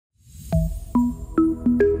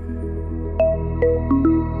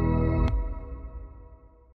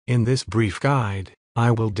In this brief guide,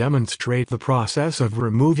 I will demonstrate the process of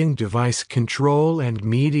removing device control and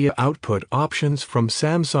media output options from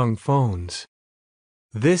Samsung phones.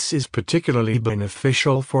 This is particularly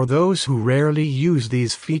beneficial for those who rarely use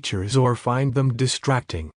these features or find them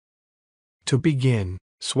distracting. To begin,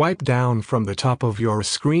 swipe down from the top of your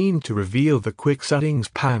screen to reveal the Quick Settings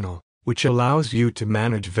panel, which allows you to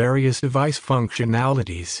manage various device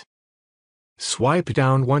functionalities. Swipe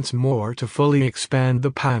down once more to fully expand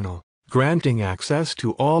the panel, granting access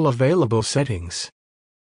to all available settings.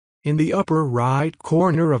 In the upper right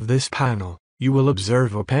corner of this panel, you will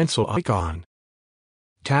observe a pencil icon.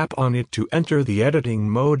 Tap on it to enter the editing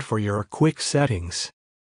mode for your quick settings.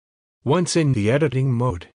 Once in the editing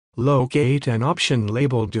mode, locate an option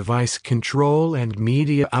labeled Device Control and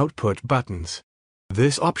Media Output buttons.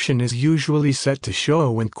 This option is usually set to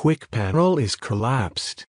show when Quick Panel is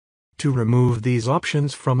collapsed. To remove these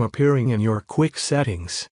options from appearing in your quick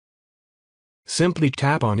settings, simply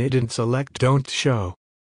tap on it and select Don't Show.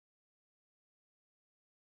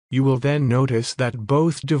 You will then notice that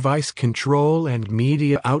both device control and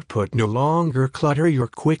media output no longer clutter your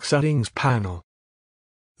quick settings panel.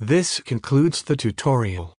 This concludes the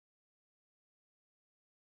tutorial.